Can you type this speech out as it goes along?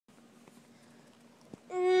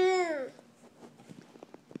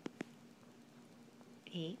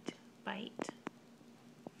Eat. Bite.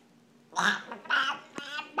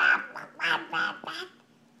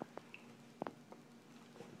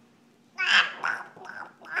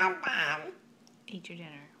 Eat your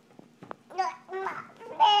dinner.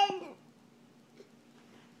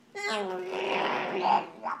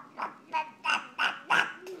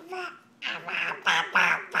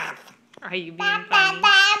 Are you being funny?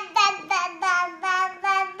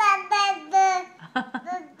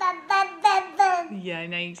 Yeah,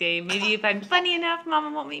 now you say, maybe if I'm funny enough,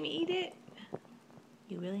 Mama won't make me eat it.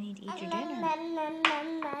 You really need to eat your dinner.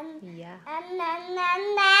 Yeah.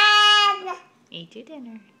 Eat your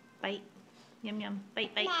dinner. Bite. Yum yum.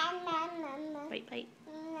 Bite, bite. Bite, bite.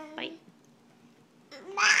 Bite.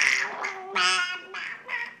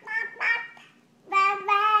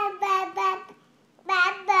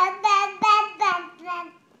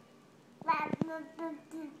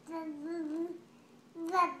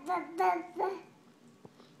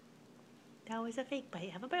 That was a fake bite.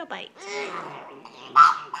 Have a real bite.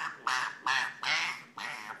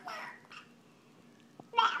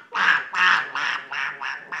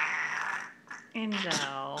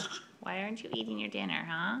 Enzo, why aren't you eating your dinner,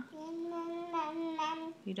 huh?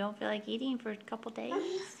 You don't feel like eating for a couple days?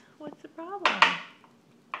 What's the problem?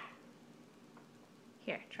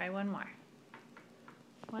 Here, try one more.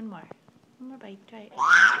 One more. One more bite. Try it.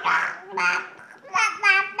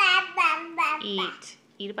 Eat.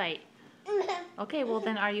 Eat a bite. Okay, well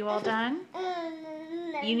then are you all done?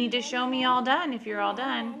 You need to show me all done if you're all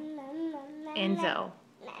done. Enzo.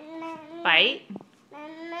 Bite.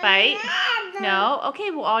 Bite. No?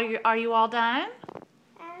 Okay, well are you all done?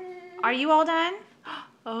 Are you all done?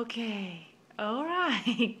 Okay. All right.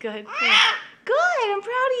 Good. Good. I'm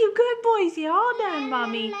proud of you. Good boys. You're all done,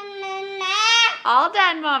 Mommy. All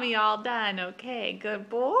done, Mommy. All done. Okay. Good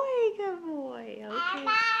boy. Good boy. Okay.